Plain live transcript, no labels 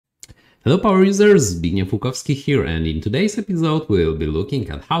Hello Power users, Zbigniew Lukowski here, and in today's episode we'll be looking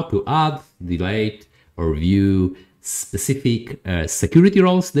at how to add, delete or view specific security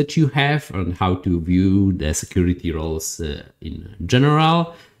roles that you have and how to view the security roles in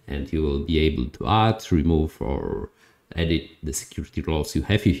general, and you will be able to add, remove or edit the security roles you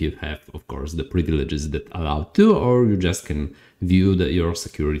have if you have, of course, the privileges that allow to, or you just can view your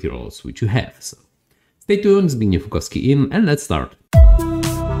security roles which you have. So stay tuned, Zbigniew Lukowski in, and let's start.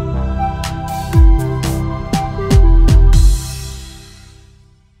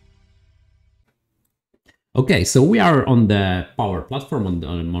 Okay, so we are on the Power platform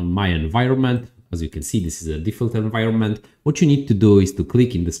on my environment. As you can see, this is a default environment. What you need to do is to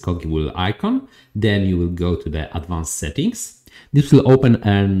click in this cogwheel icon. Then you will go to the advanced settings. This will open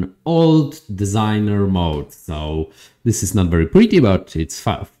an old designer mode. So this is not very pretty, but it's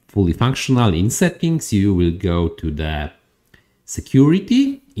fully functional. In settings, you will go to the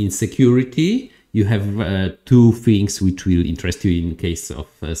security. In security, you have two things which will interest you in case of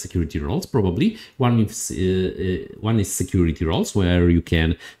security roles, probably. One is security roles, where you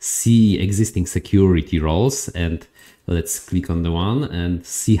can see existing security roles, and let's click on the one and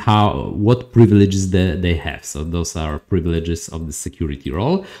see what privileges they have. So those are privileges of the security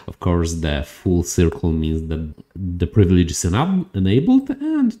role. Of course, the full circle means that the privilege is enabled,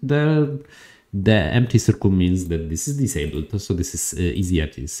 and the empty circle means that this is disabled. So this is easy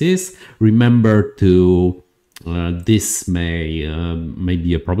as this is. Remember to this may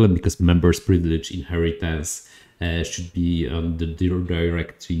be a problem because members privilege inheritance should be on the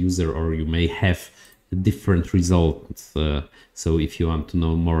direct user, or you may have different results. So if you want to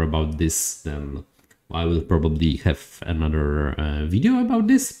know more about this, then I will probably have another video about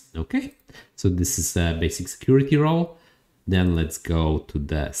this. Okay, so this is a basic security role. Then let's go to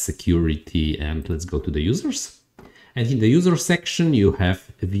the security and let's go to the users. And in the user section, you have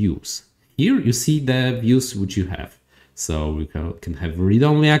views. Here you see the views which you have. So we can have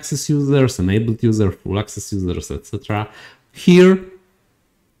read-only access users, enabled users, full access users, etc. Here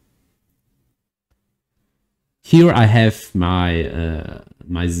I have my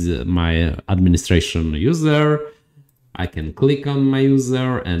my administration user. I can click on my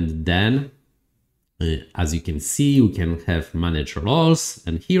user, and then as you can see, we can have manage roles,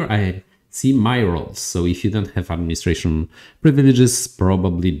 and here I see my roles. So if you don't have administration privileges,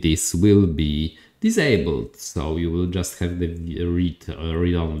 probably this will be disabled. So you will just have the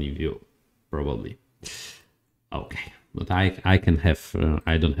read-only view, probably. Okay, but I can have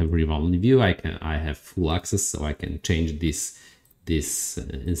I don't have read-only view. I have full access, so I can change these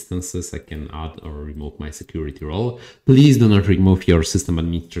instances. I can add or remove my security role. Please do not remove your system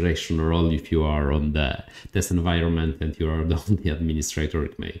administration role if you are on the test environment and you are the only administrator.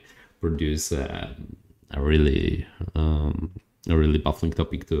 It may produce a really baffling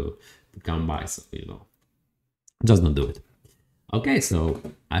topic to come by. So just not do it. Okay, so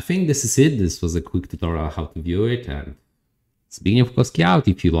I think this is it. This was a quick tutorial how to view it, and Zbigniew Lukowski out.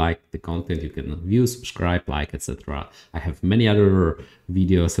 If you like the content, you can view, subscribe, like, etc. I have many other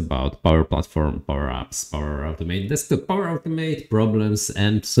videos about Power Platform, Power Apps, Power Automate Desktop, Power Automate, problems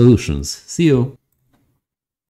and solutions. See you!